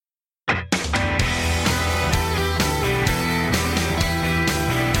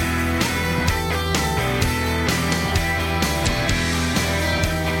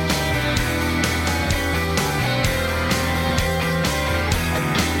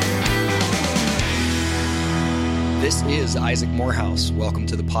This is Isaac Morehouse. Welcome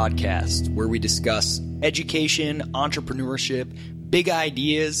to the podcast where we discuss education, entrepreneurship, big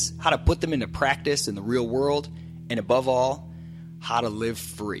ideas, how to put them into practice in the real world, and above all, how to live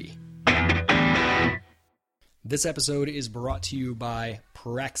free. This episode is brought to you by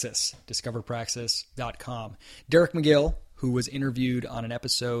Praxis, discoverpraxis.com. Derek McGill, who was interviewed on an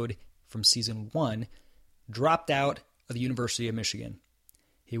episode from season 1, dropped out of the University of Michigan.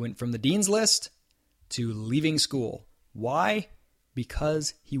 He went from the dean's list to leaving school. Why?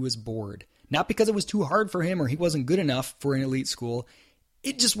 Because he was bored. Not because it was too hard for him or he wasn't good enough for an elite school.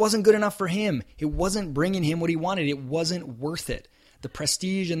 It just wasn't good enough for him. It wasn't bringing him what he wanted. It wasn't worth it. The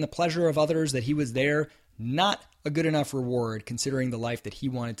prestige and the pleasure of others that he was there, not a good enough reward considering the life that he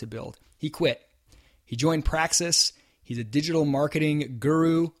wanted to build. He quit. He joined Praxis. He's a digital marketing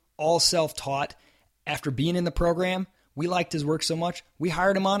guru, all self-taught. After being in the program, we liked his work so much, we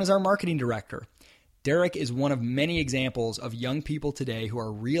hired him on as our marketing director. Derek is one of many examples of young people today who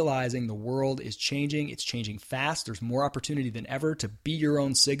are realizing the world is changing. It's changing fast. There's more opportunity than ever to be your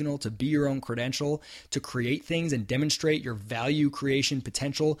own signal, to be your own credential, to create things and demonstrate your value creation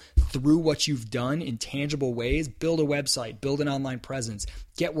potential through what you've done in tangible ways. Build a website, build an online presence,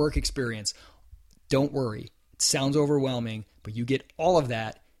 get work experience. Don't worry. It sounds overwhelming, but you get all of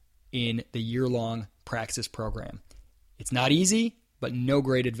that in the year-long Praxis program. It's not easy, but no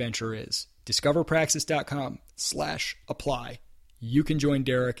great adventure is. discoverpraxis.com/apply. You can join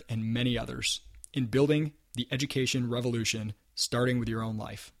Derek and many others in building the education revolution, starting with your own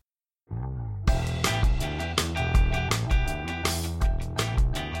life.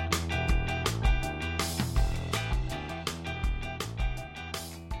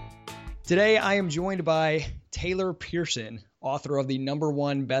 Today, I am joined by Taylor Pearson, author of the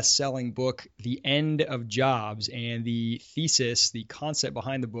 #1 best-selling book, The End of Jobs. And the thesis, the concept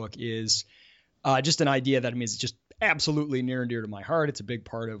behind the book is just an idea that is just absolutely near and dear to my heart. It's a big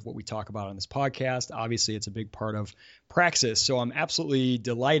part of what we talk about on this podcast. Obviously, it's a big part of Praxis. So I'm absolutely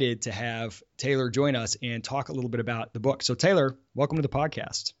delighted to have Taylor join us and talk a little bit about the book. So Taylor, welcome to the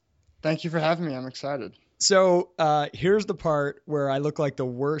podcast. Thank you for having me. I'm excited. So here's the part where I look like the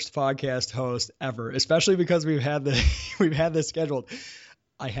worst podcast host ever, especially because we've had this scheduled.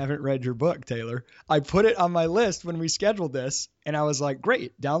 I haven't read your book, Taylor. I put it on my list when we scheduled this, and I was like,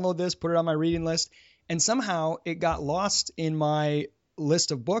 great, download this, put it on my reading list. And somehow it got lost in my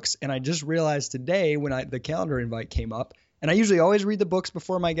list of books, and I just realized today when the calendar invite came up, and I usually always read the books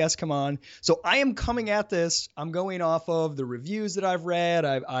before my guests come on. So I am coming at this. I'm going off of the reviews that I've read.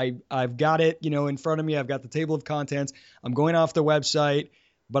 I've got it, in front of me. I've got the table of contents. I'm going off the website.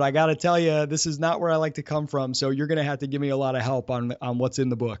 But I got to tell you, this is not where I like to come from. So you're going to have to give me a lot of help on what's in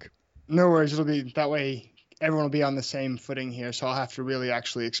the book. No worries. It'll be that way. Everyone will be on the same footing here. So I'll have to really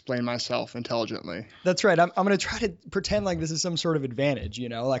actually explain myself intelligently. That's right. I'm going to try to pretend like this is some sort of advantage,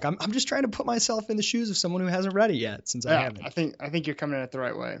 like I'm just trying to put myself in the shoes of someone who hasn't read it yet since I haven't. I think you're coming at it the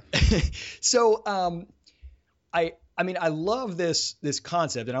right way. So, I love this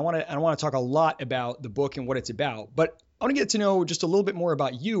concept, and I want to talk a lot about the book and what it's about, but I want to get to know just a little bit more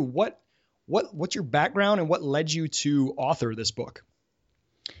about you. What's your background and what led you to author this book?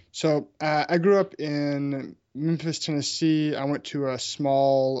 So I grew up in Memphis, Tennessee. I went to a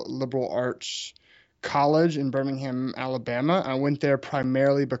small liberal arts college in Birmingham, Alabama. I went there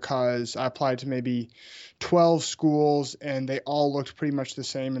primarily because I applied to maybe 12 schools and they all looked pretty much the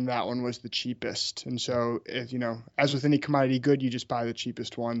same, and that one was the cheapest. And so, if as with any commodity good, you just buy the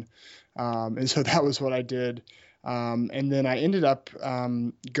cheapest one. And so that was what I did. And then I ended up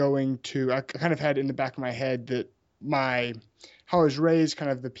going to, I kind of had in the back of my head that how I was raised,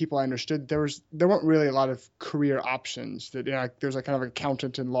 kind of the people I understood, there weren't really a lot of career options. That there's like kind of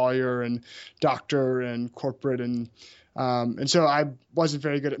accountant and lawyer and doctor and corporate, and so I wasn't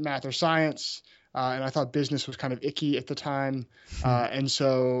very good at math or science. And I thought business was kind of icky at the time. And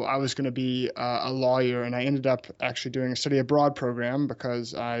so I was going to be a lawyer, and I ended up actually doing a study abroad program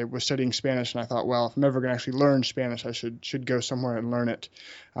because I was studying Spanish, and I thought, well, if I'm ever going to actually learn Spanish, I should go somewhere and learn it.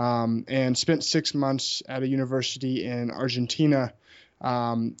 And spent 6 months at a university in Argentina.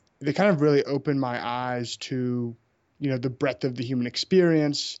 They kind of really opened my eyes to, the breadth of the human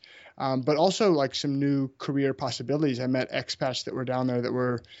experience, but also like some new career possibilities. I met expats that were down there that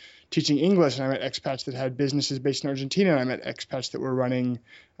were teaching English, and I met expats that had businesses based in Argentina, and I met expats that were running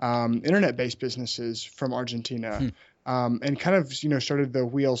internet-based businesses from Argentina, and kind of started the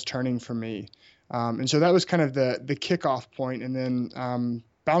wheels turning for me. And so that was kind of the kickoff point. And then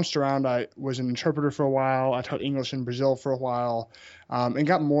bounced around. I was an interpreter for a while. I taught English in Brazil for a while, and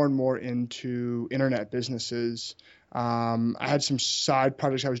got more and more into internet businesses. I had some side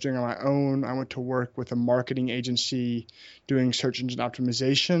projects I was doing on my own. I went to work with a marketing agency doing search engine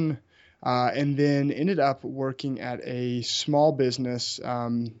optimization, and then ended up working at a small business.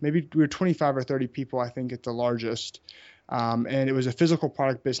 Maybe we were 25 or 30 people, I think, at the largest. And it was a physical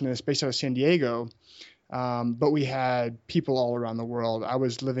product business based out of San Diego. But we had people all around the world. I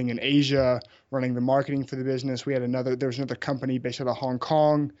was living in Asia, running the marketing for the business. There was another company based out of Hong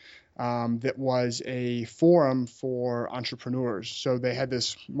Kong, that was a forum for entrepreneurs. So they had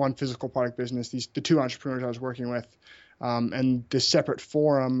this one physical product business, the two entrepreneurs I was working with, and this separate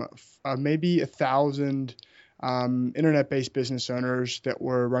forum, maybe 1,000 internet-based business owners that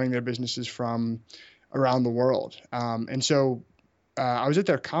were running their businesses from around the world. And so I was at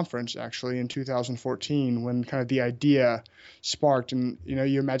their conference actually in 2014 when kind of the idea sparked. And,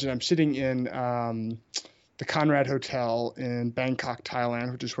 you imagine I'm sitting in the Conrad Hotel in Bangkok,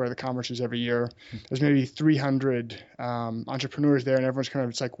 Thailand, which is where the conference is every year. There's maybe 300 entrepreneurs there, and everyone's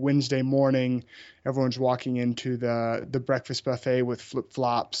it's like Wednesday morning. Everyone's walking into the breakfast buffet with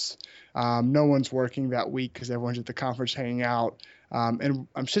flip-flops. No one's working that week because everyone's at the conference hanging out. And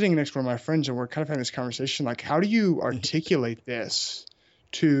I'm sitting next to one of my friends, and we're kind of having this conversation, like, how do you articulate this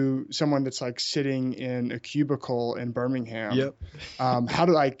to someone that's like sitting in a cubicle in Birmingham? Yep. How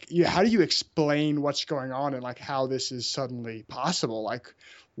do you explain what's going on and like how this is suddenly possible, like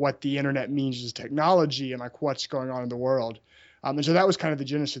what the internet means as technology and like what's going on in the world? And so that was kind of the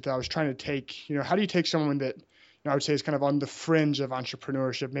genesis that I was trying to take. How do you take someone that I would say is kind of on the fringe of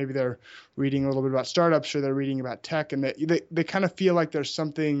entrepreneurship? Maybe they're reading a little bit about startups or they're reading about tech, and they kind of feel like there's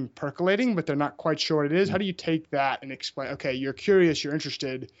something percolating, but they're not quite sure what it is. How do you take that and explain, okay, you're curious, you're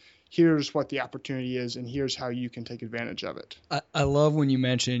interested, here's what the opportunity is, and here's how you can take advantage of it? I love when you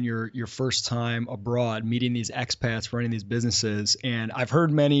mention your first time abroad, meeting these expats, running these businesses. And I've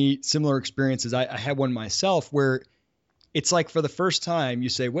heard many similar experiences. I had one myself where it's like for the first time you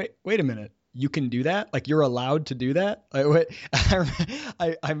say, wait a minute. You can do that? Like you're allowed to do that? I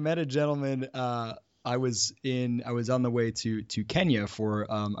met a gentleman. I was on the way to Kenya for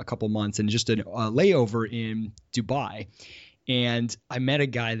a couple months and just a layover in Dubai. And I met a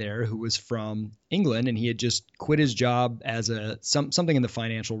guy there who was from England, and he had just quit his job as something in the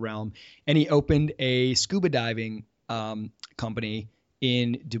financial realm. And he opened a scuba diving company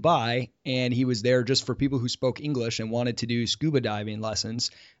in Dubai, and he was there just for people who spoke English and wanted to do scuba diving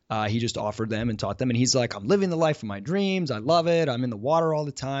lessons. He just offered them and taught them. And he's like, I'm living the life of my dreams. I love it. I'm in the water all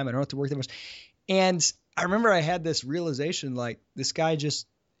the time. I don't have to work that much. And I remember I had this realization, like this guy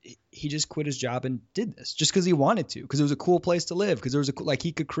he just quit his job and did this just because he wanted to, because it was a cool place to live, because there was like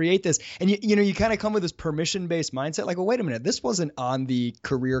he could create this. And you kind of come with this permission-based mindset, like, well, wait a minute, this wasn't on the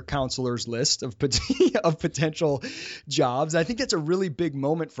career counselor's list of potential jobs. And I think that's a really big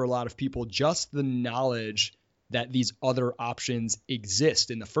moment for a lot of people, just the knowledge that these other options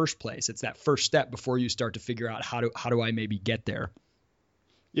exist in the first place. It's that first step before you start to figure out how do I maybe get there.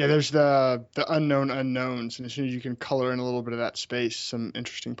 Yeah, there's the unknown unknowns, and as soon as you can color in a little bit of that space, some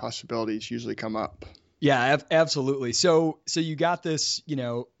interesting possibilities usually come up. Yeah, absolutely. So you got this,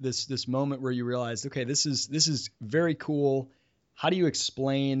 this moment where you realized, okay, this is very cool. How do you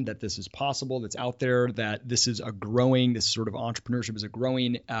explain that this is possible, that's out there, that this sort of entrepreneurship is a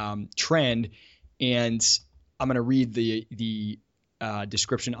growing trend? And I'm going to read the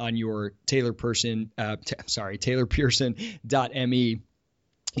description on your taylorpearson.me.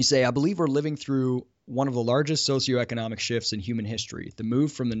 You say, I believe we're living through one of the largest socioeconomic shifts in human history, the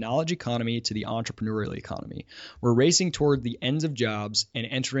move from the knowledge economy to the entrepreneurial economy. We're racing toward the ends of jobs and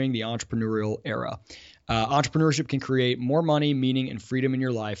entering the entrepreneurial era. Entrepreneurship can create more money, meaning, and freedom in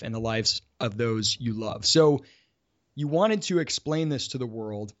your life and the lives of those you love. So you wanted to explain this to the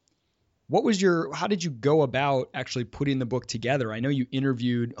world. How did you go about actually putting the book together? I know you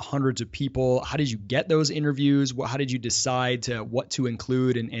interviewed hundreds of people. How did you get those interviews? How did you decide what to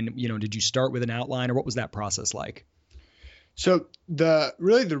include? And did you start with an outline, or what was that process like? So the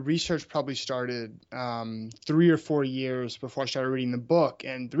research probably started 3 or 4 years before I started reading the book.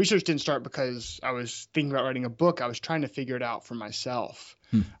 And the research didn't start because I was thinking about writing a book. I was trying to figure it out for myself.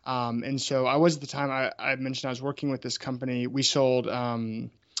 And so I was, at the time I mentioned, I was working with this company. We sold,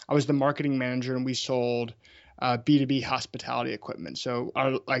 I was the marketing manager, and we sold B2B hospitality equipment. So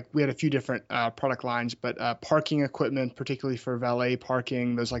we had a few different product lines, but parking equipment, particularly for valet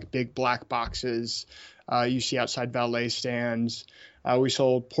parking, those like big black boxes you see outside valet stands. We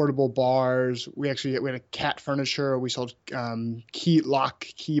sold portable bars. We had a cat furniture. We sold key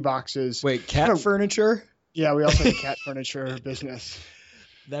boxes. Wait, cat furniture? Yeah, we also had a cat furniture business.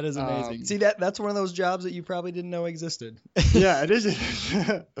 That is amazing. See, that's one of those jobs that you probably didn't know existed. Yeah, it is.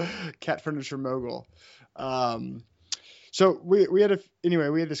 Cat furniture mogul. So we had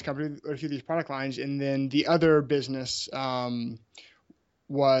we had this company, a few of these product lines, and then the other business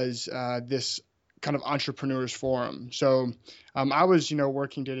was this kind of entrepreneurs forum. So I was,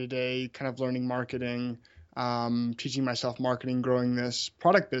 working day to day, kind of learning marketing, teaching myself marketing, growing this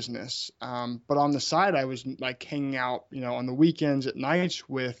product business. But on the side, I was like hanging out, on the weekends at nights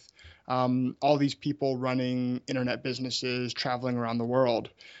with all these people running internet businesses, traveling around the world.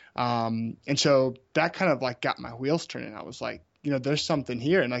 And so that kind of like got my wheels turning. I was like, there's something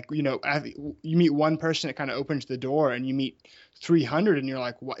here. And like, you meet one person, it kind of opens the door, and you meet 300 and you're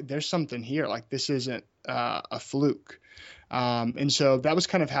like, what, there's something here. Like this isn't a fluke. And so that was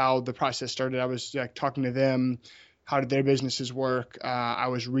kind of how the process started. I was like talking to them. How did their businesses work? I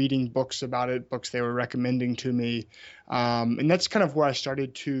was reading books about it, books they were recommending to me. And that's kind of where I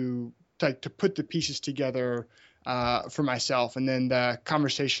started to put the pieces together for myself. And then the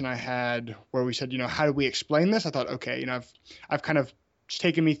conversation I had where we said, how do we explain this? I thought, okay, I've kind of, it's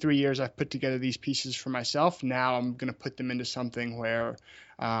taken me 3 years. I've put together these pieces for myself. Now I'm going to put them into something where,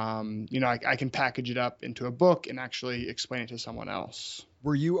 I can package it up into a book and actually explain it to someone else.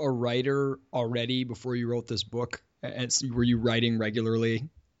 Were you a writer already before you wrote this book? And were you writing regularly?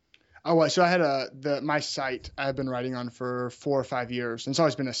 Oh, so I had my site I've been writing on for 4 or 5 years. And it's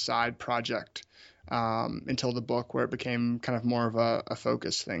always been a side project until the book, where it became kind of more of a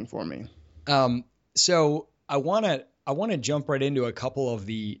focus thing for me. So I want to jump right into a couple of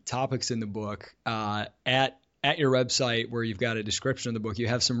the topics in the book. At your website, where you've got a description of the book, you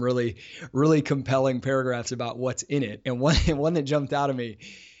have some really, really compelling paragraphs about what's in it. And one that jumped out of me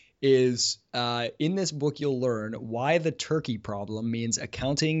is in this book, you'll learn why the turkey problem means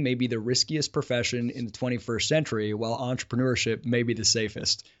accounting may be the riskiest profession in the 21st century, while entrepreneurship may be the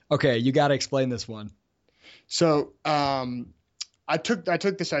safest. Okay, you got to explain this one. So I took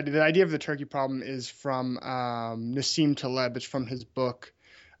this idea. The idea of the turkey problem is from Nassim Taleb. It's from his book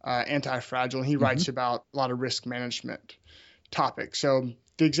Anti-Fragile. And he writes about a lot of risk management topics. So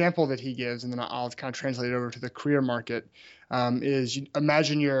the example that he gives, and then I'll kind of translate it over to the career market, is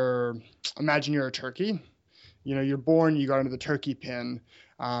imagine you're a turkey. You're born, you go into the turkey pen,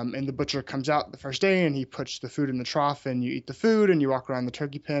 and the butcher comes out the first day and he puts the food in the trough, and you eat the food and you walk around the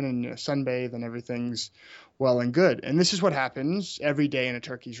turkey pen and sunbathe and everything's well and good. And this is what happens every day in a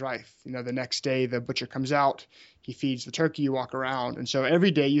turkey's life. The next day the butcher comes out, he feeds the turkey, you walk around. And so every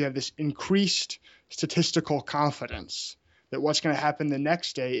day you have this increased statistical confidence that what's going to happen the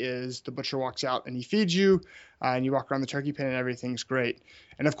next day is the butcher walks out and he feeds you, and you walk around the turkey pen and everything's great.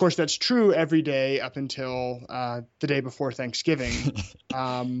 And of course, that's true every day up until the day before Thanksgiving,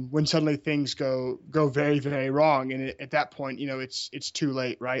 when suddenly things go very, very wrong. And at that point, it's too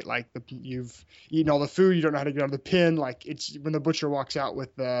late, right? Like you've eaten all the food, you don't know how to get out of the pen. Like it's when the butcher walks out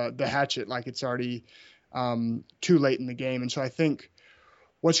with the hatchet, like it's already too late in the game. And so I think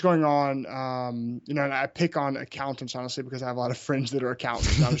what's going on, and I pick on accountants, honestly, because I have a lot of friends that are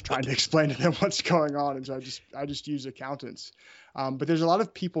accountants. And I was trying to explain to them what's going on. And so I just use accountants. But there's a lot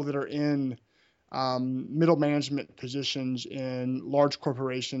of people that are in middle management positions in large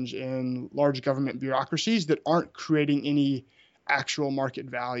corporations, in large government bureaucracies that aren't creating any actual market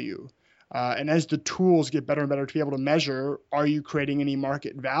value. And as the tools get better and better to be able to measure, are you creating any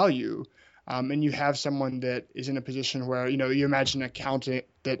market value? And you have someone that is in a position where, you imagine an accountant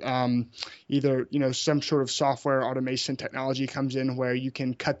that either, some sort of software automation technology comes in where you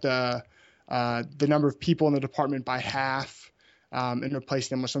can cut the number of people in the department by half and replace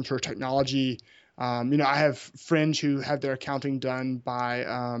them with some sort of technology. I have friends who have their accounting done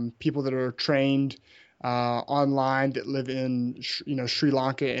by people that are trained online that live in, Sri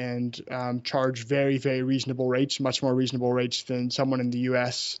Lanka and charge very, very reasonable rates, much more reasonable rates than someone in the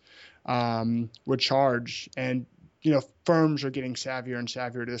U.S. Would charge. And firms are getting savvier and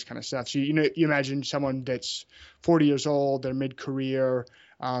savvier to this kind of stuff. So you imagine someone that's 40 years old, they're mid-career,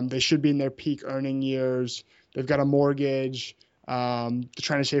 they should be in their peak earning years, they've got a mortgage, they're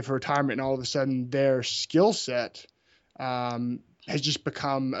trying to save for retirement, and all of a sudden their skill set has just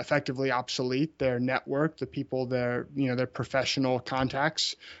become effectively obsolete. Their network, the people, their professional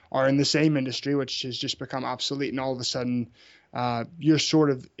contacts are in the same industry, which has just become obsolete, and all of a sudden you're sort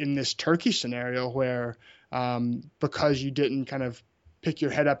of in this turkey scenario where because you didn't kind of pick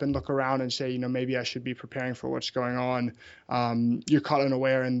your head up and look around and say, maybe I should be preparing for what's going on, you're caught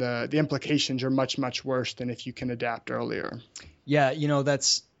unaware, and the implications are much, much worse than if you can adapt earlier. Yeah,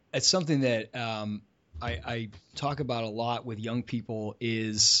 that's something that I talk about a lot with young people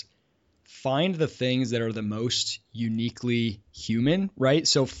is find the things that are the most uniquely human, right?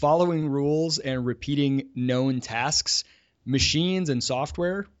 So following rules and repeating known tasks, machines and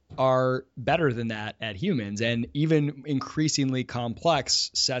software are better than that at humans, and even increasingly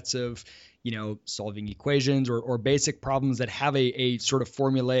complex sets of, solving equations or basic problems that have a sort of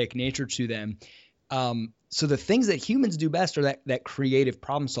formulaic nature to them. So the things that humans do best are that creative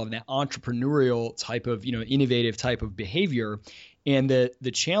problem solving, that entrepreneurial type of, innovative type of behavior. And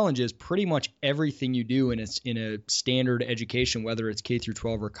the challenge is pretty much everything you do in a standard education, whether it's K through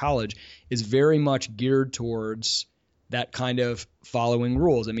 12 or college, is very much geared towards that kind of following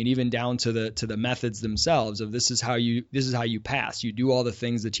rules. I mean, even down to the methods themselves of this is how you pass. You do all the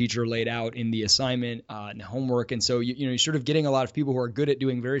things the teacher laid out in the assignment and homework. And so you're sort of getting a lot of people who are good at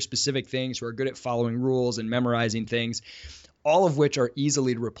doing very specific things, who are good at following rules and memorizing things, all of which are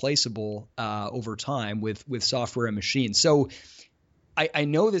easily replaceable over time with software and machines. So I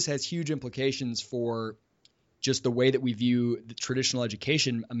know this has huge implications for just the way that we view the traditional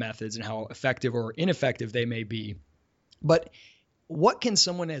education methods and how effective or ineffective they may be. But what can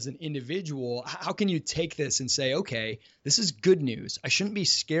someone as an individual, how can you take this and say, okay, this is good news. I shouldn't be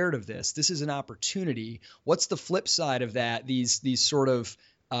scared of this. This is an opportunity. What's the flip side of that? These sort of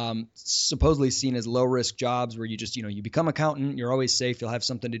supposedly seen as low risk jobs where you just, you become accountant, you're always safe, you'll have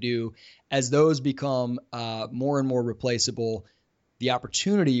something to do. As those become more and more replaceable, the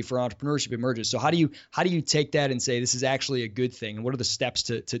opportunity for entrepreneurship emerges. So how do you take that and say this is actually a good thing? And what are the steps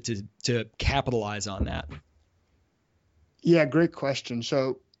to capitalize on that? Yeah, great question.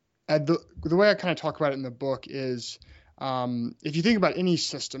 So the way I kind of talk about it in the book is if you think about any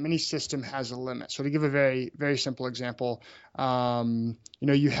system has a limit. So to give a very, very simple example,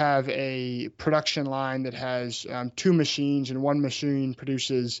 you have a production line that has two machines, and one machine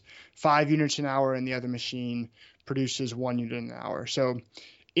produces 5 units an hour and the other machine produces 1 unit an hour. So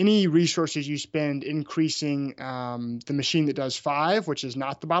any resources you spend increasing the machine that does 5, which is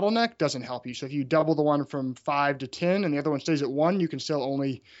not the bottleneck, doesn't help you. So if you double the one from 5 to 10 and the other one stays at 1, you can still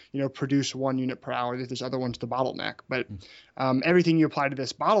only produce 1 unit per hour if this other one's the bottleneck. But everything you apply to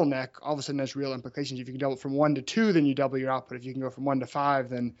this bottleneck all of a sudden has real implications. If you can double it from 1 to 2, then you double your output. If you can go from 1 to 5,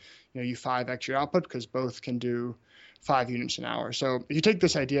 then you 5x your output because both can do 5 units an hour. So if you take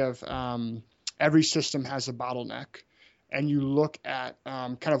this idea of every system has a bottleneck, and you look at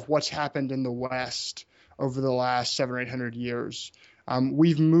kind of what's happened in the West over the last 700 or 800 years,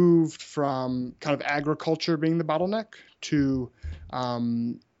 we've moved from kind of agriculture being the bottleneck to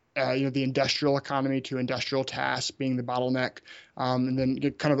the industrial economy, to industrial tasks being the bottleneck, and then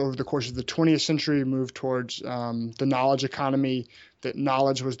kind of over the course of the 20th century moved towards the knowledge economy. That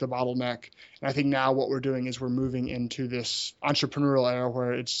knowledge was the bottleneck. And I think now what we're doing is we're moving into this entrepreneurial era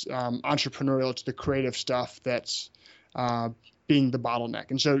where it's entrepreneurial, it's the creative stuff that's being the bottleneck.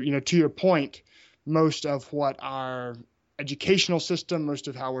 And so, to your point, most of what our educational system, most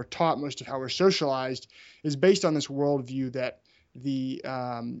of how we're taught, most of how we're socialized is based on this worldview that the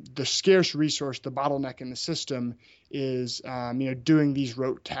scarce resource, the bottleneck in the system is, doing these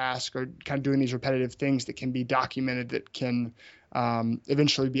rote tasks or kind of doing these repetitive things that can be documented, that can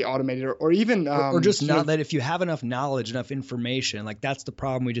eventually be automated or even or just not that if you have enough knowledge, enough information, like that's the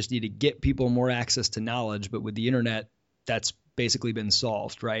problem. We just need to get people more access to knowledge. But with the internet, that's basically been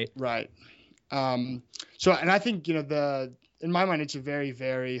solved, right? Right. So, and I think, in my mind, it's a very,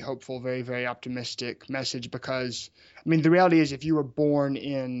 very hopeful, very, very optimistic message because, the reality is if you were born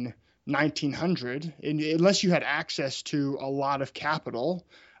in 1900, unless you had access to a lot of capital,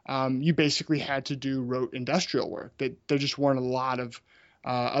 you basically had to do rote industrial work. There just weren't a lot of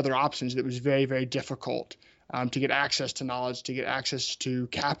other options. That was very, very difficult to get access to knowledge, to get access to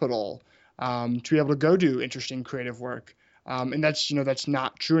capital, to be able to go do interesting creative work. And that's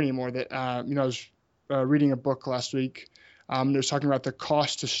not true anymore. That I was reading a book last week. It was talking about the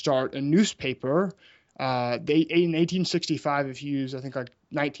cost to start a newspaper. In 1865, if you use, I think, like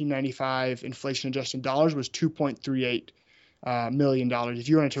 1995 inflation-adjusted dollars, was $2.38 million. If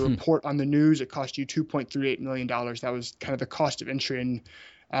you wanted to report on the news, it cost you $2.38 million. That was kind of the cost of entry. And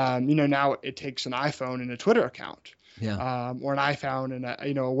now it takes an iPhone and a Twitter account. Yeah. Or an iPhone and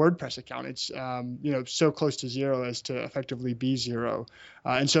a WordPress account. It's so close to zero as to effectively be zero,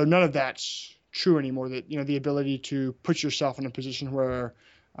 and so none of that's true anymore. That the ability to put yourself in a position where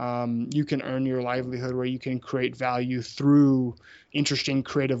you can earn your livelihood, where you can create value through interesting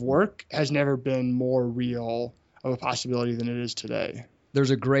creative work, has never been more real of a possibility than it is today. There's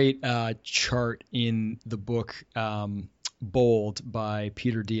a great chart in the book, Bold by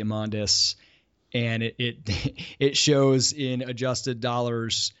Peter Diamandis. And it shows in adjusted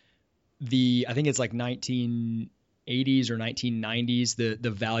dollars I think it's like 1980s or 1990s,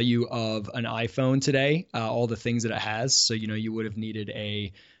 the value of an iPhone today, all the things that it has. So you would have needed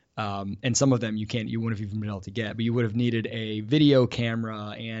a And some of them you wouldn't have even been able to get, but you would have needed a video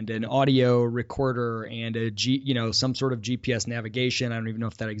camera and an audio recorder and some sort of GPS navigation. I don't even know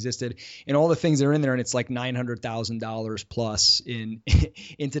if that existed, and all the things that are in there. And it's like $900,000 plus in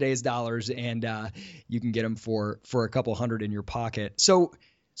today's dollars, and you can get them for a couple hundred in your pocket. So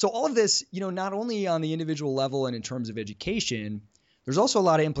all of this, not only on the individual level and in terms of education, there's also a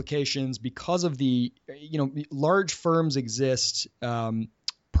lot of implications because of the, large firms exist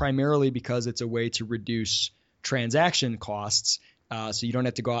primarily because it's a way to reduce transaction costs. So you don't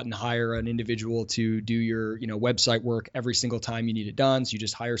have to go out and hire an individual to do your, website work every single time you need it done. So you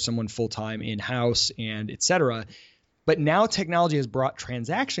just hire someone full-time in-house and et cetera. But now technology has brought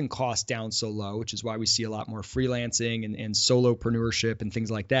transaction costs down so low, which is why we see a lot more freelancing and solopreneurship and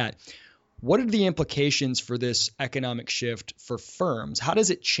things like that. What are the implications for this economic shift for firms? How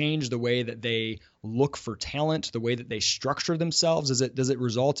does it change the way that they look for talent, the way that they structure themselves? Does it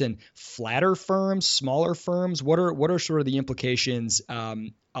result in flatter firms, smaller firms? What are sort of the implications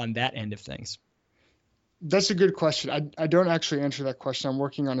on that end of things? That's a good question. I don't actually answer that question. I'm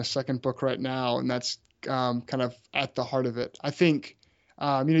working on a second book right now, and that's kind of at the heart of it. I think,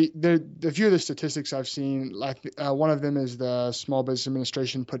 the few of the statistics I've seen, like one of them is the Small Business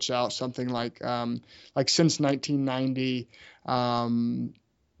Administration puts out something like since 1990,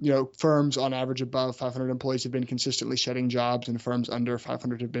 firms on average above 500 employees have been consistently shedding jobs, and firms under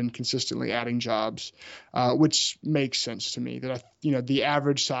 500 have been consistently adding jobs, which makes sense to me. That the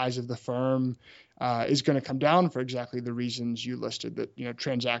average size of the firm is going to come down for exactly the reasons you listed, that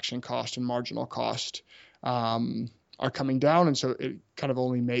transaction cost and marginal cost are coming down, and so it kind of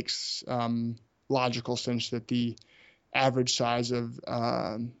only makes logical sense that the average size of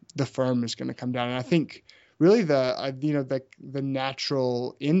the firm is going to come down. And I think really the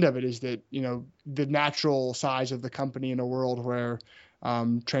natural end of it is that the natural size of the company in a world where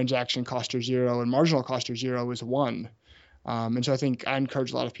transaction costs are zero and marginal cost are zero is 1. And so I think I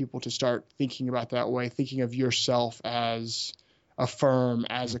encourage a lot of people to start thinking about that way, thinking of yourself as a firm,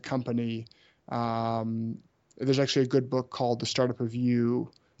 as a company. There's actually a good book called The Startup of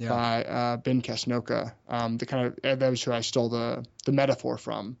You by Ben Casnocha. That was who I stole the metaphor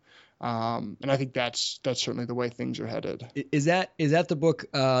from. And I think that's certainly the way things are headed. Is that the book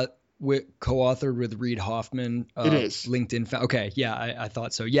co-authored with Reid Hoffman? It is. LinkedIn. Okay. Yeah, I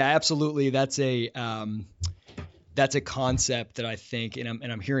thought so. Yeah, absolutely. That's a concept that I think, and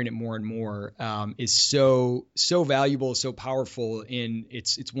I'm hearing it more and more, is so valuable, so powerful.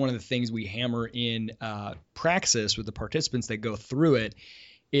 It's one of the things we hammer in Praxis with the participants that go through it.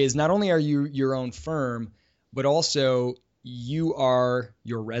 Is not only are you your own firm, but also you are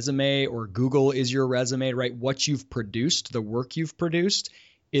your resume, or Google is your resume, right? What you've produced, the work you've produced,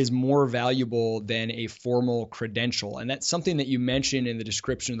 is more valuable than a formal credential, and that's something that you mentioned in the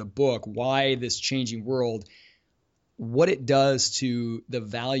description of the book. Why this changing world? What it does to the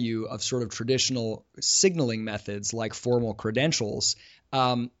value of sort of traditional signaling methods like formal credentials.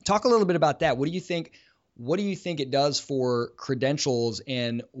 Talk a little bit about that. What do you think it does for credentials,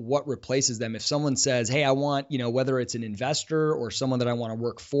 and what replaces them? If someone says, hey, I want, whether it's an investor or someone that I want to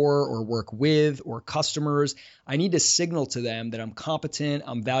work for or work with or customers, I need to signal to them that I'm competent,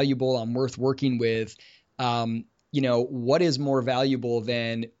 I'm valuable, I'm worth working with. What is more valuable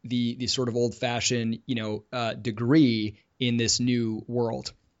than the sort of old-fashioned, degree in this new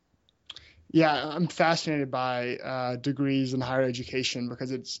world? Yeah, I'm fascinated by degrees in higher education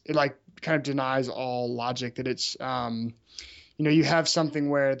because it kind of denies all logic that it's, you have something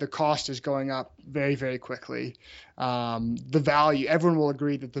where the cost is going up very, very quickly. The value, everyone will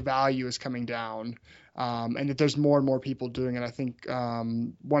agree that the value is coming down. And that there's more and more people doing it. I think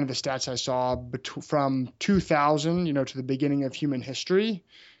one of the stats I saw from 2000, to the beginning of human history,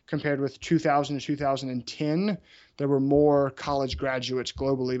 compared with 2000 to 2010, there were more college graduates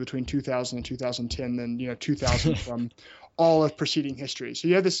globally between 2000 and 2010 than 2000 from all of preceding history. So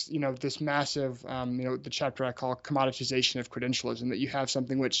you have this, this massive, the chapter I call commoditization of credentialism, that you have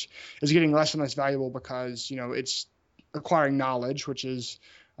something which is getting less and less valuable because it's acquiring knowledge, which is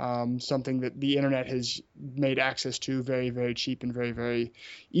something that the internet has made access to very, very cheap and very, very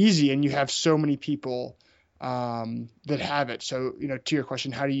easy. And you have so many people that have it. So, to your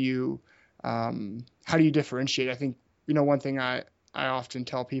question, how do you differentiate? I think, one thing I often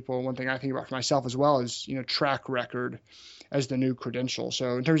tell people, one thing I think about for myself as well is, track record as the new credential.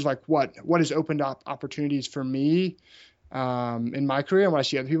 So in terms of what has opened up opportunities for me in my career, and what I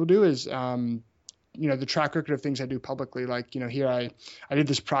see other people do is, the track record of things I do publicly, here I did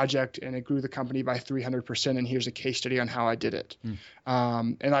this project and it grew the company by 300%, and here's a case study on how I did it.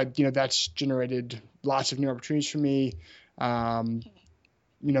 And that's generated lots of new opportunities for me.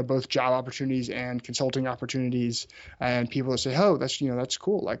 both job opportunities and consulting opportunities, and people that say, oh, that's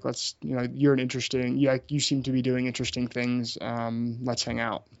cool. Like, let's, you're an interesting, you seem to be doing interesting things. Let's hang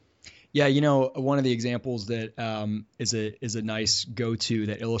out. Yeah, one of the examples that is a nice go-to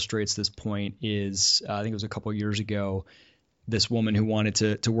that illustrates this point is I think it was a couple of years ago. This woman who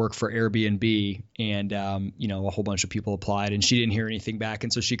wanted to work for Airbnb, and a whole bunch of people applied, and she didn't hear anything back,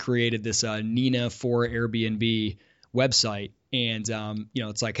 and so she created this Nina for Airbnb website. And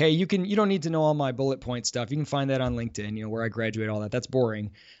it's like, hey, you don't need to know all my bullet point stuff. You can find that on LinkedIn, where I graduate, all that. That's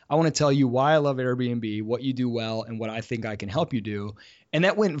boring. I want to tell you why I love Airbnb, what you do well, and what I think I can help you do. And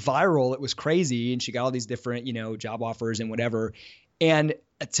that went viral. It was crazy, and she got all these different job offers and whatever. And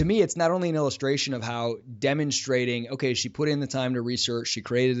to me, it's not only an illustration of how demonstrating, okay, she put in the time to research, she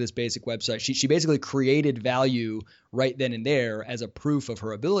created this basic website. She basically created value right then and there as a proof of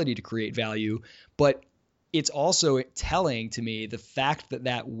her ability to create value. But it's also telling to me the fact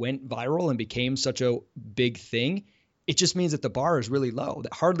that went viral and became such a big thing. It just means that the bar is really low,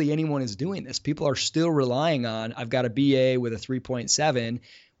 that hardly anyone is doing this. People are still relying on, I've got a BA with a 3.7,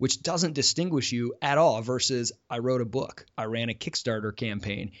 which doesn't distinguish you at all, versus I wrote a book, I ran a Kickstarter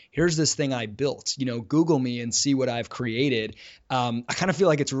campaign, here's this thing I built, Google me and see what I've created. I kind of feel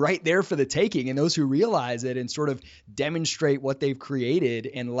like it's right there for the taking, and those who realize it and sort of demonstrate what they've created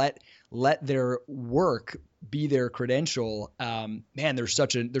and let their work be their credential. There's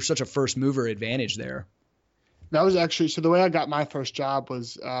such a first mover advantage there. That was actually, so the way I got my first job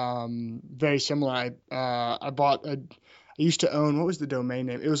was very similar. I used to own, what was the domain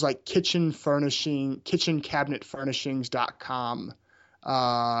name? It was like kitchencabinetfurnishings.com.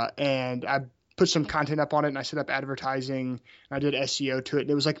 And I put some content up on it, and I set up advertising, and I did SEO to it. And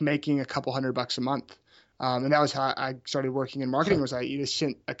it was like making a couple $100 a month. And that was how I started working in marketing. Was I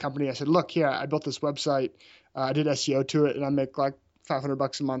sent a company, I said, look, here, I built this website. I did SEO to it, and I make like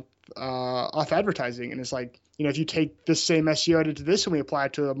 $500 a month off advertising. And it's like, if you take this same SEO I did to this and we apply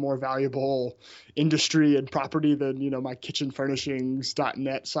it to a more valuable industry and property than, my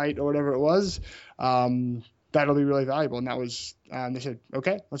kitchenfurnishings.net site or whatever it was, that'll be really valuable. And that was, they said,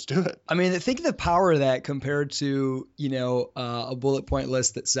 okay, let's do it. I mean, think of the power of that compared to, a bullet point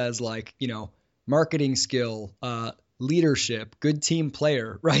list that says like, marketing skill, leadership, good team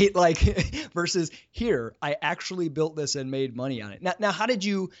player, right? Like versus here, I actually built this and made money on it. Now,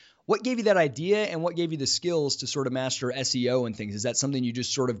 what gave you that idea, and what gave you the skills to sort of master SEO and things? Is that something you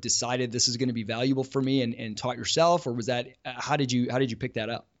just sort of decided this is going to be valuable for me and taught yourself, or was that, how did you pick that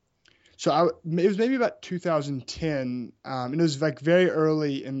up? So it was maybe about 2010, and it was like very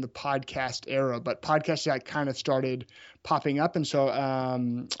early in the podcast era, but podcasting kind of started popping up. And so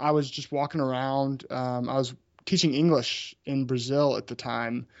I was just walking around. I was teaching English in Brazil at the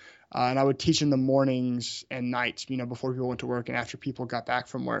time, and I would teach in the mornings and nights, before people went to work and after people got back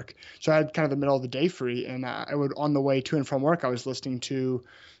from work. So I had kind of the middle of the day free, and I would, on the way to and from work, I was listening to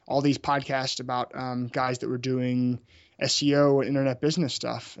all these podcasts about guys that were doing SEO and internet business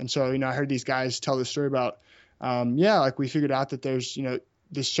stuff. And so, I heard these guys tell the story about, like we figured out that there's,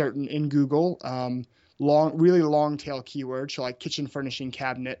 this certain in Google, really long tail keywords, so like kitchen furnishing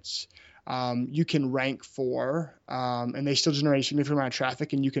cabinets, you can rank for, and they still generate a significant amount of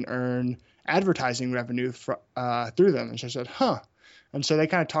traffic, and you can earn advertising revenue through them. And so I said, huh. And so they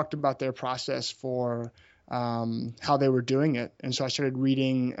kind of talked about their process for how they were doing it. And so I started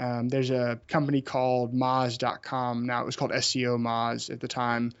reading, there's a company called Moz.com. Now it was called SEO Moz at the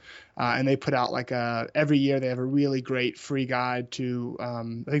time. And they put out every year they have a really great free guide to, I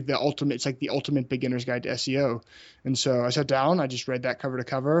think it's like the ultimate beginner's guide to SEO. And so I sat down, I just read that cover to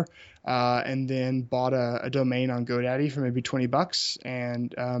cover, and then bought a domain on GoDaddy for maybe $20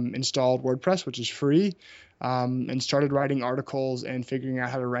 and installed WordPress, which is free, and started writing articles and figuring out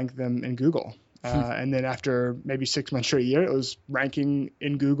how to rank them in Google. And then after maybe 6 months or a year, it was ranking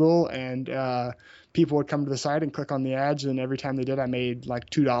in Google, and people would come to the site and click on the ads. And every time they did, I made like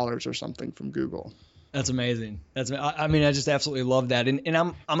 $2 or something from Google. That's amazing. I mean, I just absolutely love that. And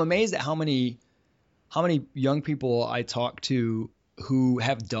I'm amazed at how many young people I talk to who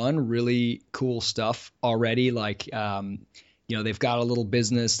have done really cool stuff already. Like, they've got a little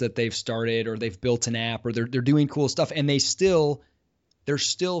business that they've started, or they've built an app, or they're doing cool stuff, and they're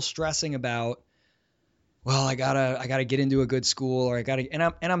still stressing about, well, I gotta get into a good school, or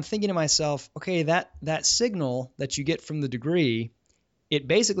and I'm thinking to myself, okay, that signal that you get from the degree, it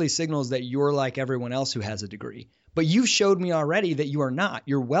basically signals that you're like everyone else who has a degree. But you've showed me already that you are not.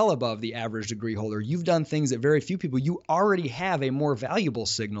 You're well above the average degree holder. You've done things that very few people. You already have a more valuable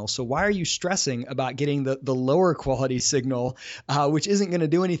signal. So why are you stressing about getting the lower quality signal, which isn't going to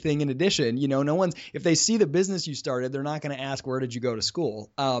do anything in addition? No one's, if they see the business you started, they're not going to ask, where did you go to school?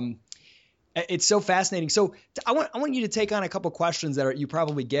 It's so fascinating. So I want you to take on a couple questions that you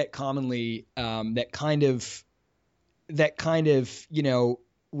probably get commonly, that kind of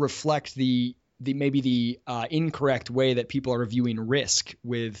reflect the incorrect way that people are viewing risk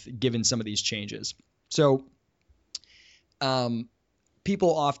given some of these changes. So,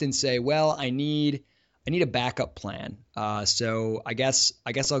 people often say, well, I need a backup plan. So I guess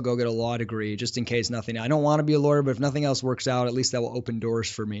I'll go get a law degree just in case nothing, I don't want to be a lawyer, but if nothing else works out, at least that will open doors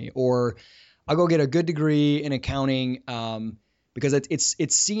for me. Or I'll go get a good degree in accounting, because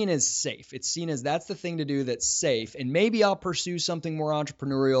it's seen as safe. It's seen as that's the thing to do that's safe. And maybe I'll pursue something more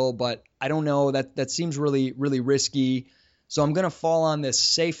entrepreneurial, but I don't know, that seems really, really risky. So I'm going to fall on this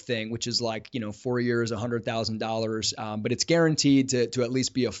safe thing, which is like, 4 years, $100,000, but it's guaranteed to at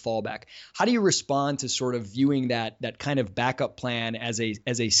least be a fallback. How do you respond to sort of viewing that kind of backup plan as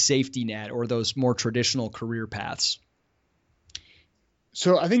a safety net, or those more traditional career paths?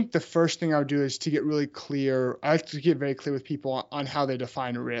 So I think the first thing I would do is to get really clear. I like to get very clear with people on how they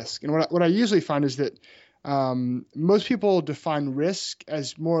define risk. And what I usually find is that most people define risk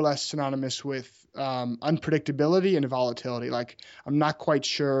as more or less synonymous with unpredictability and volatility. Like, I'm not quite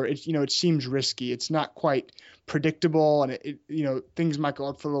sure. It seems risky. It's not quite predictable, and things might go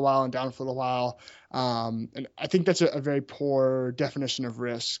up for a little while and down for a little while. And I think that's a very poor definition of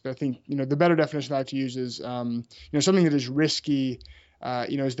risk. I think the better definition I like to use is something that is risky.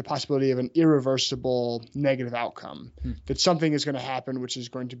 Is the possibility of an irreversible negative outcome. That something is going to happen, which is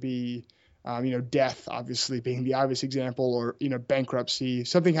going to be, death, obviously being the obvious example, or, bankruptcy,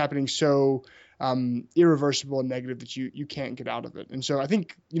 something happening so irreversible and negative that you can't get out of it. And so I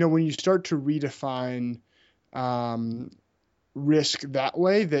think, when you start to redefine risk that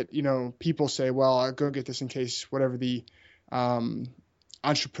way, that, people say, well, I'll go get this in case whatever the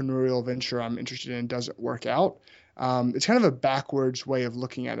entrepreneurial venture I'm interested in doesn't work out. It's kind of a backwards way of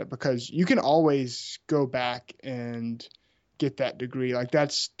looking at it, because you can always go back and get that degree. Like,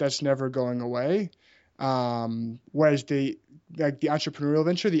 that's never going away. Whereas the entrepreneurial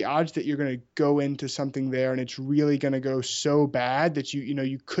venture, the odds that you're going to go into something there and it's really going to go so bad that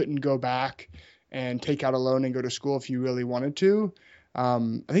you couldn't go back and take out a loan and go to school if you really wanted to.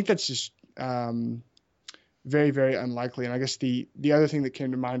 I think that's just very, very unlikely. And I guess the other thing that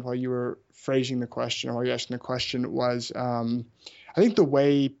came to mind while you were phrasing the question, or while you were asking the question, was I think the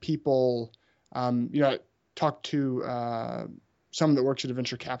way people, I talked to someone that works at a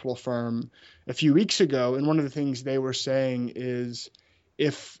venture capital firm a few weeks ago, and one of the things they were saying is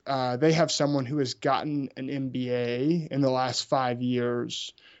if they have someone who has gotten an MBA in the last 5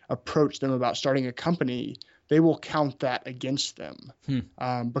 years approach them about starting a company, they will count that against them,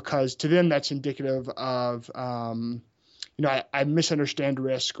 because to them that's indicative of, I misunderstand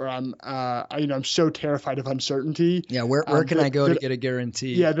risk, or I'm so terrified of uncertainty. Yeah, where can I go to get a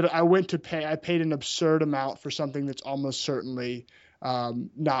guarantee? Yeah, that I paid an absurd amount for something that's almost certainly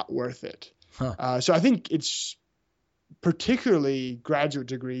not worth it. So I think it's particularly graduate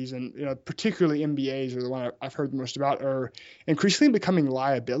degrees, and particularly MBAs are the one I've heard the most about, are increasingly becoming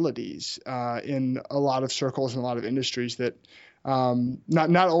liabilities in a lot of circles and a lot of industries. That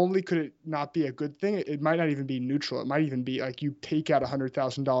not only could it not be a good thing, it might not even be neutral. It might even be like you take out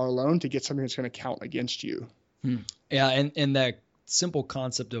 $100,000 loan to get something that's going to count against you. Yeah, and that simple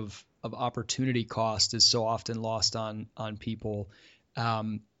concept of opportunity cost is so often lost on people.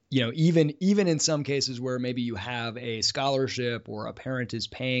 Even in some cases where maybe you have a scholarship or a parent is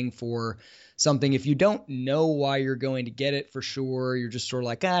paying for something, if you don't know why you're going to get it for sure, you're just sort of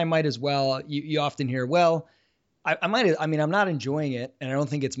like, I might as well. You often hear, well, I'm not enjoying it, and I don't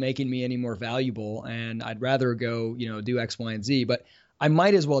think it's making me any more valuable, and I'd rather go, do X, Y, and Z, but I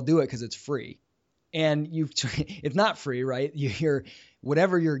might as well do it because it's free. And it's not free, right?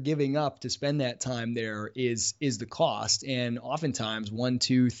 Whatever you're giving up to spend that time there is the cost. And oftentimes 1,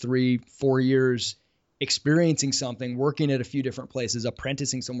 2, 3, 4 years experiencing something, working at a few different places,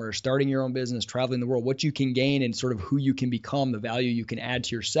 apprenticing somewhere, starting your own business, traveling the world, what you can gain and sort of who you can become, the value you can add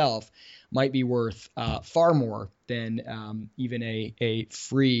to yourself might be worth far more than even a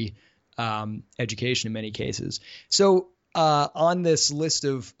free education in many cases. So on this list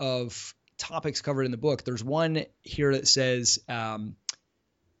of topics covered in the book, there's one here that says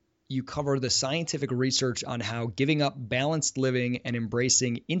you cover the scientific research on how giving up balanced living and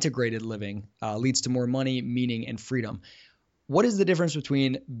embracing integrated living leads to more money, meaning, and freedom. What is the difference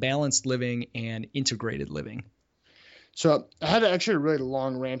between balanced living and integrated living? So I had actually a really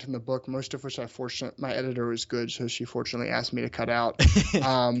long rant in the book, most of which my editor was good, so she fortunately asked me to cut out.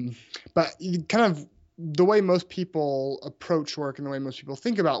 But kind of the way most people approach work and the way most people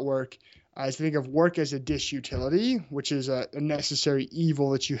think about work is to think of work as a disutility, which is a necessary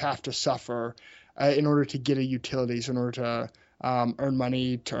evil that you have to suffer in order to get a utility, so in order to earn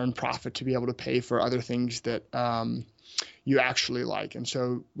money, to earn profit, to be able to pay for other things that you actually like. And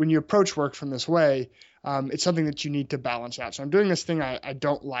so when you approach work from this way, it's something that you need to balance out. So I'm doing this thing I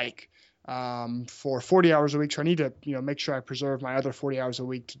don't like for 40 hours a week. So I need to, make sure I preserve my other 40 hours a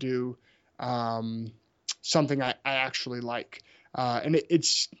week to do something I actually like. And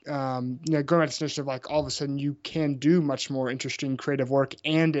it's going back to this notion of like all of a sudden you can do much more interesting creative work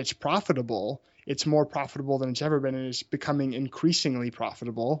and it's profitable. It's more profitable than it's ever been, and it's becoming increasingly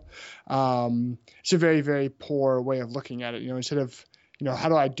profitable. It's a very, very poor way of looking at it. Instead of, how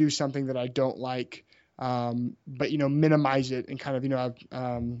do I do something that I don't like, but minimize it and kind of,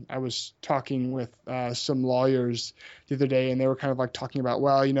 I was talking with some lawyers the other day, and they were kind of like talking about,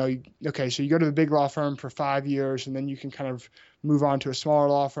 well, okay, so you go to the big law firm for 5 years, and then you can kind of move on to a smaller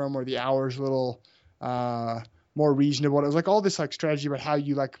law firm where the hours a little more reasonable. It was like all this like strategy about how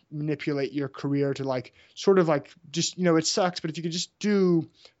you like manipulate your career to like sort of like just, it sucks, but if you could just do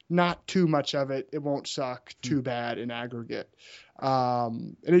not too much of it, it won't suck too bad in aggregate.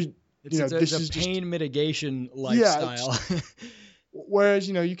 It's a pain mitigation lifestyle. Yeah, whereas,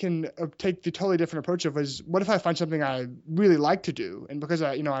 you can take the totally different approach of is what if I find something I really like to do? And because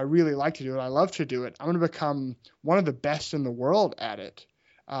I really like to do it, I love to do it, I'm going to become one of the best in the world at it.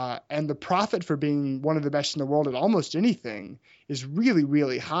 And the profit for being one of the best in the world at almost anything is really,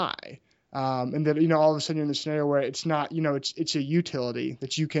 really high. And that, all of a sudden you're in the scenario where it's not, it's a utility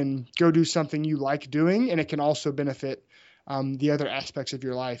that you can go do something you like doing, and it can also benefit the other aspects of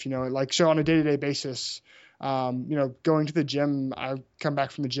your life, like, so on a day-to-day basis, going to the gym, I come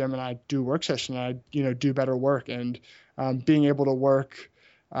back from the gym and I do work session, and I, do better work, and being able to work,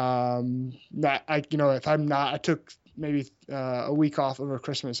 I took maybe a week off over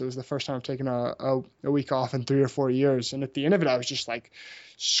Christmas. It was the first time I've taken a week off in 3 or 4 years. And at the end of it, I was just like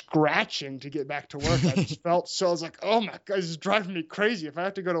scratching to get back to work. I just felt so, I was like, oh my God, this is driving me crazy if I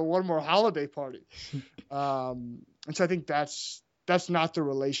have to go to one more holiday party. And so I think that's not the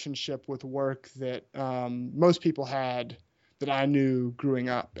relationship with work that most people had that I knew growing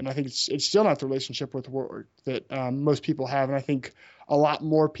up. And I think it's still not the relationship with work that most people have. And I think a lot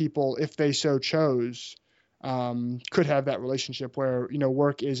more people, if they so chose, could have that relationship where,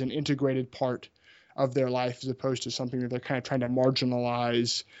 work is an integrated part of their life as opposed to something that they're kind of trying to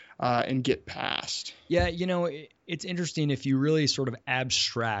marginalize and get past. Yeah, it's interesting if you really sort of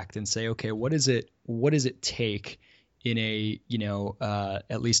abstract and say, okay, what does it take in a,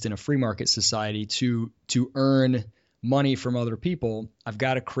 at least in a free market society to earn money from other people? I've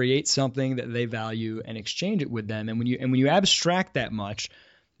got to create something that they value and exchange it with them. And when you abstract that much,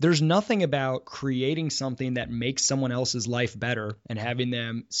 there's nothing about creating something that makes someone else's life better and having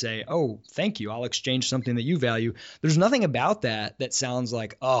them say, oh, thank you, I'll exchange something that you value. There's nothing about that sounds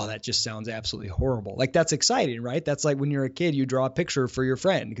like, oh, that just sounds absolutely horrible. Like, that's exciting, right? That's like when you're a kid, you draw a picture for your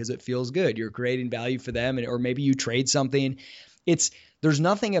friend because it feels good. You're creating value for them, or maybe you trade something. There's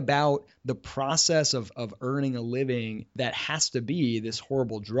nothing about the process of earning a living that has to be this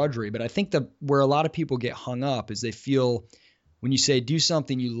horrible drudgery. But I think where a lot of people get hung up is they feel, when you say do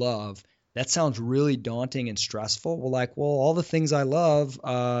something you love, that sounds really daunting and stressful. Well, all the things I love,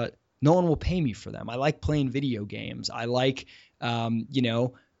 no one will pay me for them. I like playing video games. I like,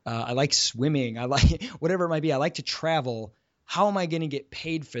 I like swimming. I like whatever it might be. I like to travel. How am I going to get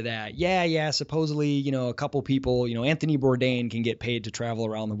paid for that? Yeah. Supposedly, a couple people, Anthony Bourdain can get paid to travel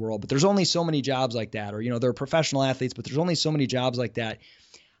around the world, but there's only so many jobs like that. Or, there are professional athletes, but there's only so many jobs like that.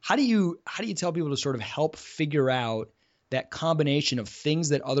 How do you tell people to sort of help figure out that combination of things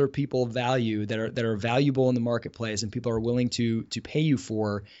that other people value that are valuable in the marketplace and people are willing to pay you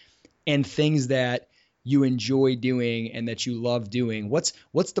for, and things that you enjoy doing and that you love doing? What's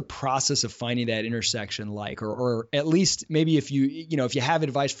the process of finding that intersection like, or at least maybe if you have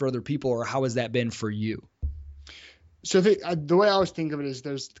advice for other people, or how has that been for you? So the way I always think of it is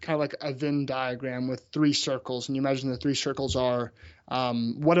there's kind of like a Venn diagram with 3 circles, and you imagine the 3 circles are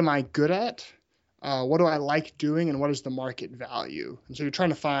what am I good at? What do I like doing, and what is the market value? And so you're trying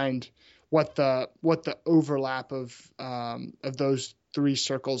to find what the overlap of those 3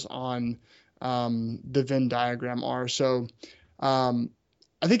 circles on the Venn diagram are. So I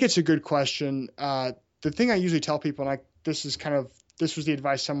think it's a good question. The thing I usually tell people, and this was the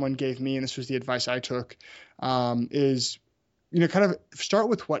advice someone gave me, and this was the advice I took, is kind of start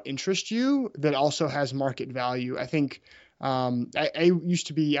with what interests you that also has market value. I think I used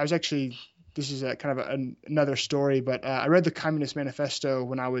to be, I was actually, this is a kind of another story, but I read the Communist Manifesto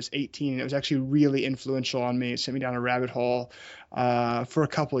when I was 18, and it was actually really influential on me. It sent me down a rabbit hole for a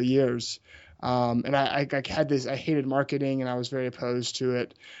couple of years. And I had this, I hated marketing and I was very opposed to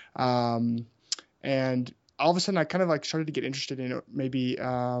it. And all of a sudden I kind of like started to get interested in it maybe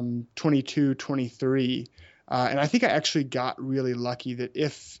 22, 23. And I think I actually got really lucky that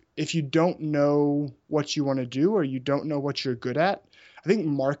if you don't know what you want to do or you don't know what you're good at, I think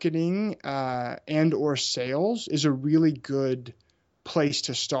marketing and or sales is a really good place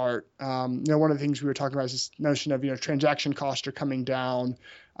to start. One of the things we were talking about is this notion of, transaction costs are coming down.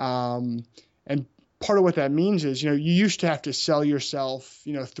 And part of what that means is, you used to have to sell yourself,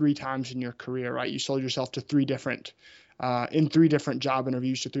 3 times in your career, right? You sold yourself to 3 different job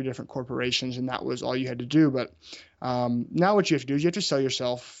interviews to 3 different corporations, and that was all you had to do. But now what you have to do is you have to sell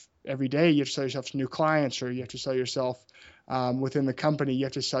yourself every day. You have to sell yourself to new clients, or you have to sell yourself within the company. You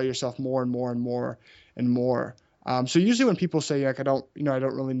have to sell yourself more and more and more and more. So usually when people say, like, I don't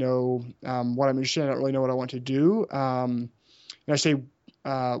really know what I'm interested in, I don't really know what I want to do, I say,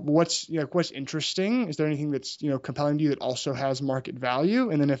 what's interesting? Is there anything that's, compelling to you that also has market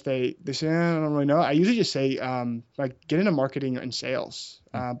value? And then if they say, I don't really know, I usually just say, get into marketing and sales,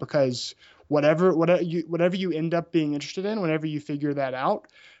 because whatever you end up being interested in, whenever you figure that out,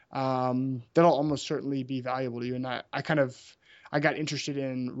 that'll almost certainly be valuable to you. And I got interested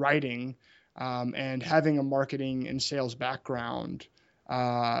in writing, and having a marketing and sales background,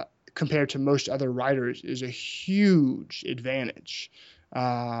 compared to most other writers is a huge advantage.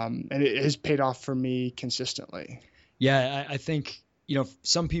 And it has paid off for me consistently. Yeah, I think,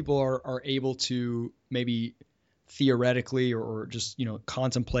 some people are able to maybe theoretically or just,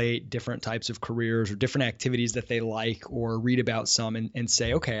 contemplate different types of careers or different activities that they like, or read about some and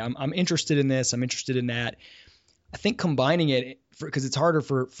say, okay, I'm interested in this, I'm interested in that. I think combining it, because it's harder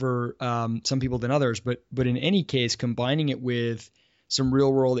for some people than others, but in any case, combining it with some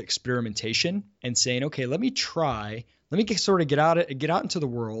real world experimentation and saying, okay, let me sort of get out into the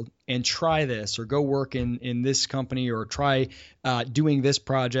world and try this, or go work in this company, or try doing this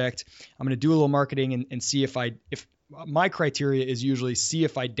project. I'm going to do a little marketing and see if my criteria is usually see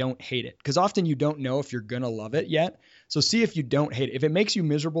if I don't hate it. Because often you don't know if you're going to love it yet. So see if you don't hate it. If it makes you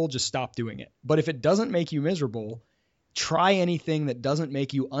miserable, just stop doing it. But if it doesn't make you miserable, try anything that doesn't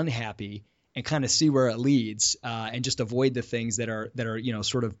make you unhappy and kind of see where it leads, and just avoid the things that are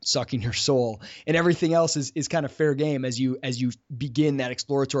sort of sucking your soul. And everything else is kind of fair game as you begin that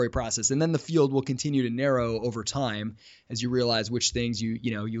exploratory process. And then the field will continue to narrow over time as you realize which things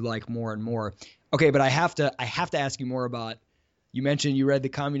you like more and more. Okay, but I have to ask you more about, you mentioned you read the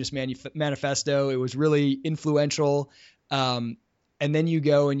Communist Manifesto. It was really influential. And then you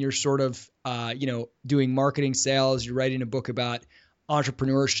go and you're sort of doing marketing, sales. You're writing a book about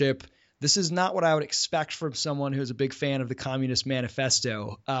entrepreneurship. This is not what I would expect from someone who's a big fan of the Communist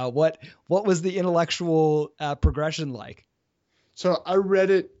Manifesto. What was the intellectual progression like? So I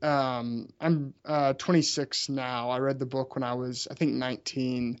read it. I'm 26 now. I read the book when I was, I think,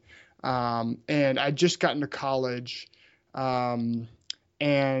 19, and I just got into college.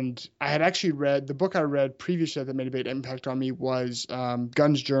 And I had actually read the book I read previously that made a big impact on me was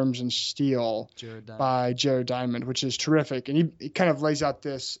Guns, Germs, and Steel by Jared Diamond, which is terrific. And he kind of lays out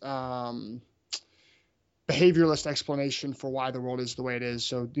this behavioralist explanation for why the world is the way it is.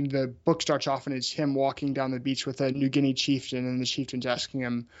 So the book starts off and it's him walking down the beach with a New Guinea chieftain, and the chieftain's asking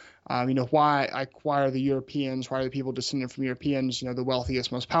him, why are the Europeans, why are the people descended from Europeans, the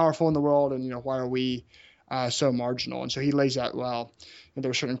wealthiest, most powerful in the world, and why are we so marginal? And so he lays out, there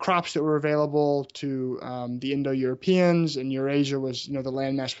were certain crops that were available to the Indo-Europeans, and Eurasia was, the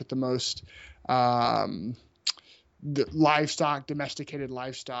landmass with the most domesticated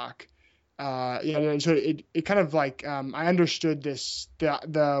livestock. And so it kind of like I understood this,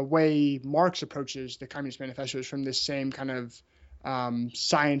 the way Marx approaches the Communist Manifesto is from this same kind of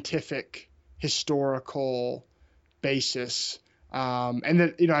scientific, historical basis. And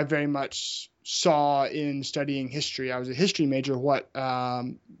that, I very much saw in studying history. I was a history major. What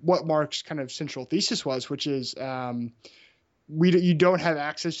Marx's kind of central thesis was, which is you don't have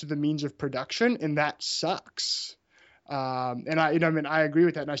access to the means of production, and that sucks. And I agree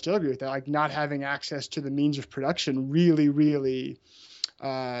with that, and I still agree with that. Like, not having access to the means of production really, really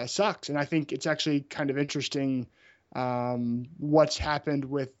sucks. And I think it's actually kind of interesting. What's happened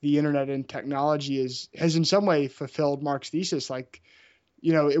with the internet and technology has in some way fulfilled Marx's thesis. Like,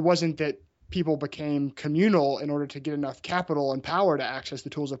 it wasn't that people became communal in order to get enough capital and power to access the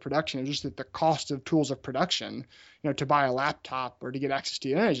tools of production. It was just that the cost of tools of production, to buy a laptop or to get access to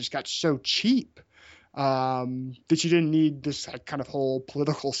the internet just got so cheap that you didn't need this kind of whole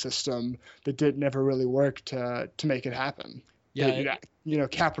political system that did never really work to make it happen. Yeah,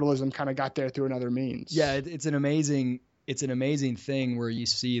 capitalism kind of got there through another means. Yeah, it's an amazing thing where you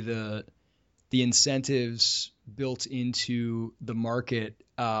see the incentives built into the market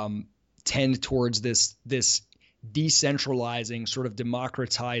tend towards this decentralizing, sort of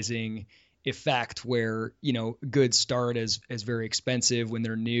democratizing effect where, goods start as very expensive when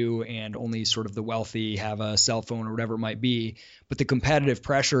they're new and only sort of the wealthy have a cell phone or whatever it might be. But the competitive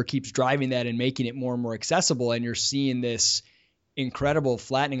pressure keeps driving that and making it more and more accessible. And you're seeing this incredible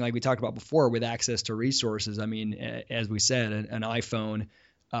flattening, like we talked about before, with access to resources. I mean, as we said, an iPhone,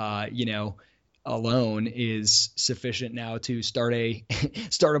 alone is sufficient now to start a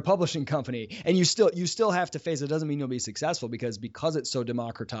publishing company. And you still have to face it. Doesn't mean you'll be successful because it's so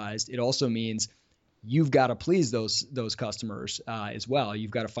democratized. It also means you've got to please those customers as well.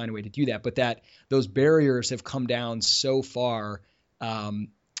 You've got to find a way to do that. But those barriers have come down so far.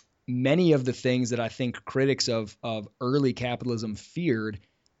 Many of the things that I think critics of early capitalism feared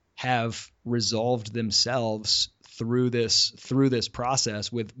have resolved themselves through this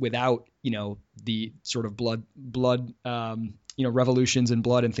process without the sort of blood revolutions and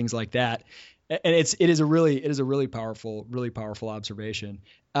blood and things like that. And it is a really powerful observation.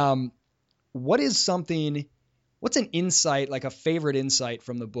 What's an insight, like a favorite insight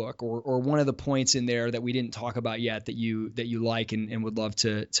from the book, or one of the points in there that we didn't talk about yet that you like and would love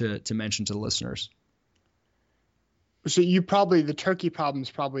to mention to the listeners? So the turkey problem is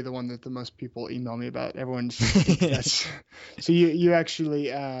probably the one that the most people email me about. Everyone's yes. So you actually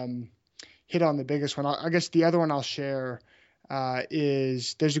hit on the biggest one. I guess the other one I'll share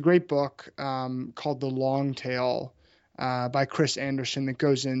is there's a great book called The Long Tail by Chris Anderson that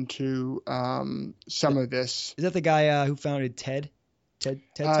goes into some of this. Is that the guy who founded TED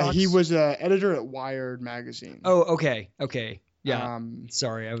Talks? He was an editor at Wired magazine. Oh, okay. Yeah.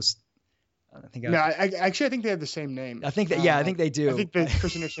 Sorry, I think they have the same name. I think that I think they do. I think that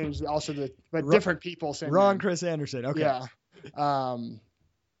Chris Anderson is also different people. Same Wrong, name. Chris Anderson. Okay. Yeah.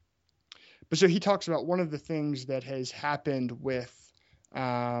 But so he talks about one of the things that has happened with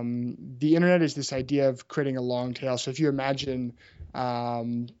the internet is this idea of creating a long tail. So if you imagine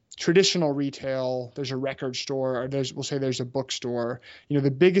traditional retail, there's a record store, or there's a bookstore. The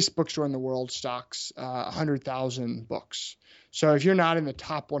biggest bookstore in the world stocks 100,000 books. So if you're not in the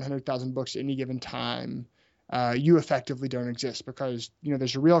top 100,000 books at any given time, you effectively don't exist because,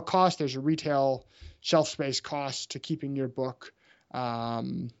 there's a real cost, there's a retail shelf space cost to keeping your book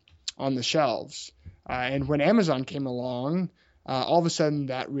on the shelves. And when Amazon came along, all of a sudden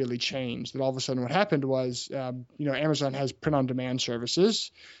that really changed. That all of a sudden what happened was, Amazon has print-on-demand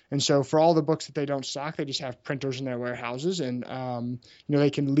services. And so for all the books that they don't stock, they just have printers in their warehouses. And, they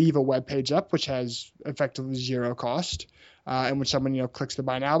can leave a web page up, which has effectively zero cost. And when someone, clicks the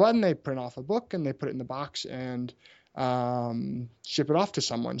buy now button, they print off a book and they put it in the box and ship it off to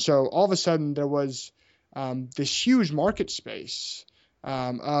someone. So all of a sudden there was this huge market space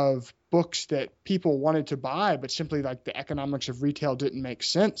of books that people wanted to buy, but simply like the economics of retail didn't make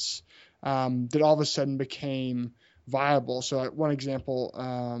sense, that all of a sudden became viable. So one example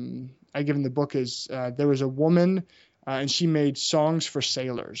I give in the book is there was a woman and she made songs for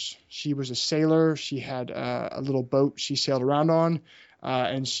sailors. She was a sailor. She had a little boat she sailed around on,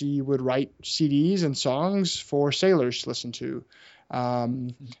 and she would write CDs and songs for sailors to listen to.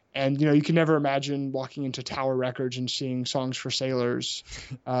 And, you can never imagine walking into Tower Records and seeing songs for sailors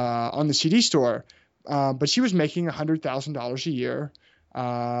on the CD store. But she was making $100,000 a year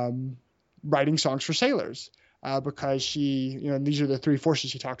writing songs for sailors because she, and these are the three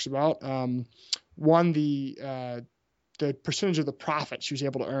forces he talks about. One, the percentage of the profit she was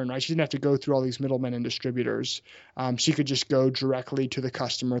able to earn, right? She didn't have to go through all these middlemen and distributors. She could just go directly to the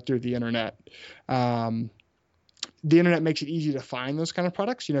customer through the internet. The internet makes it easy to find those kind of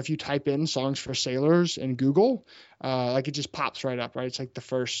products. If you type in songs for sailors in Google, it just pops right up, right? It's like the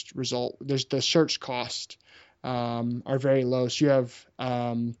first result. There's the search cost are very low. So you have,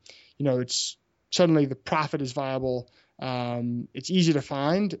 it's suddenly the profit is viable. It's easy to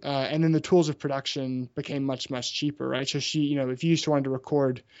find. And then the tools of production became much, much cheaper, right? So she, if you used to want to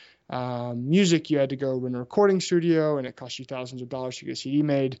record music, you had to go in a recording studio and it cost you thousands of dollars to get a CD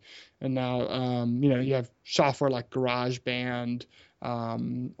made. And now, you have software like GarageBand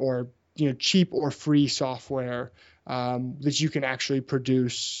or, cheap or free software that you can actually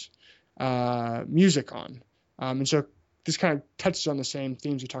produce music on. And so this kind of touches on the same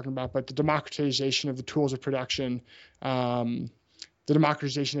themes you're talking about, but the democratization of the tools of production, the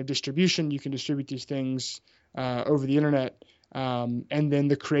democratization of distribution. You can distribute these things over the internet, and then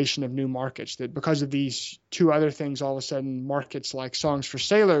the creation of new markets. That because of these two other things, all of a sudden markets like Songs for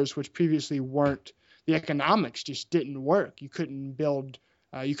Sailors, which previously weren't, the economics just didn't work. You couldn't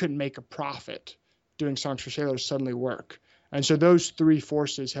make a profit doing Songs for Sailors suddenly work. And so those three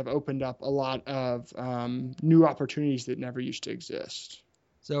forces have opened up a lot of new opportunities that never used to exist.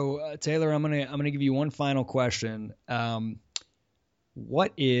 So Taylor, I'm gonna give you one final question.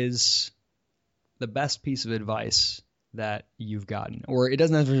 What is the best piece of advice that you've gotten? Or it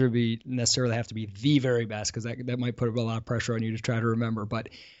doesn't necessarily have to be the very best, because that might put a lot of pressure on you to try to remember. But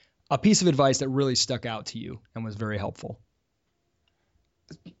a piece of advice that really stuck out to you and was very helpful.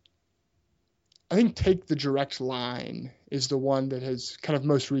 I think take the direct line is the one that has kind of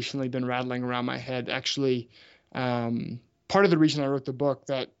most recently been rattling around my head. Actually, part of the reason I wrote the book,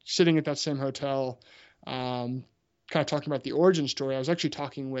 that sitting at that same hotel, kind of talking about the origin story, I was actually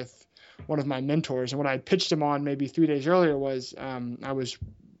talking with one of my mentors. And what I had pitched him on maybe 3 days earlier was I was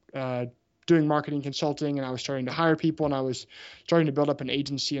doing marketing consulting, and I was starting to hire people, and I was starting to build up an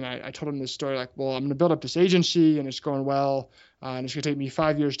agency. And I told him this story, like, well, I'm going to build up this agency, and it's going well, and it's going to take me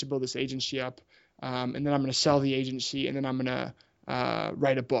 5 years to build this agency up. And then I'm going to sell the agency, and then I'm going to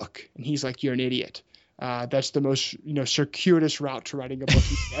write a book. And he's like, you're an idiot. That's the most, circuitous route to writing a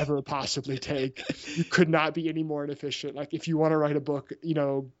book you could ever possibly take. You could not be any more inefficient. Like, if you want to write a book,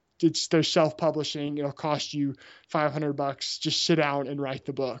 they're self-publishing. It'll cost you $500. Just sit down and write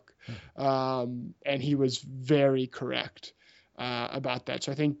the book. And he was very correct about that.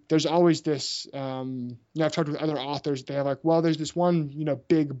 So I think there's always this, I've talked with other authors, they have like, well, there's this one,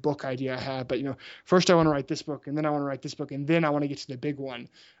 big book idea I have, but, first I want to write this book, and then I want to write this book, and then I want to get to the big one.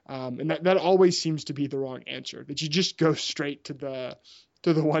 And that always seems to be the wrong answer, that you just go straight to the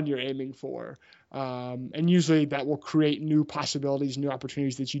one you're aiming for. And usually that will create new possibilities, new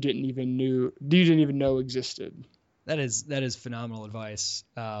opportunities that you didn't even know existed. That is phenomenal advice.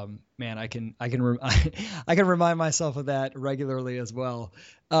 Man, I can remind myself of that regularly as well.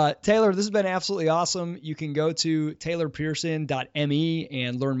 Taylor, this has been absolutely awesome. You can go to taylorpearson.me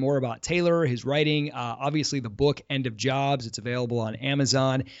and learn more about Taylor, his writing, obviously the book End of Jobs. It's available on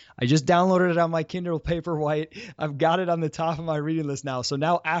Amazon. I just downloaded it on my Kindle Paperwhite. I've got it on the top of my reading list now. So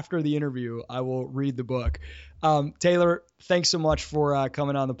now after the interview, I will read the book. Taylor, thanks so much for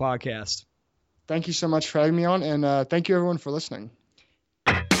coming on the podcast. Thank you so much for having me on, and thank you everyone for listening.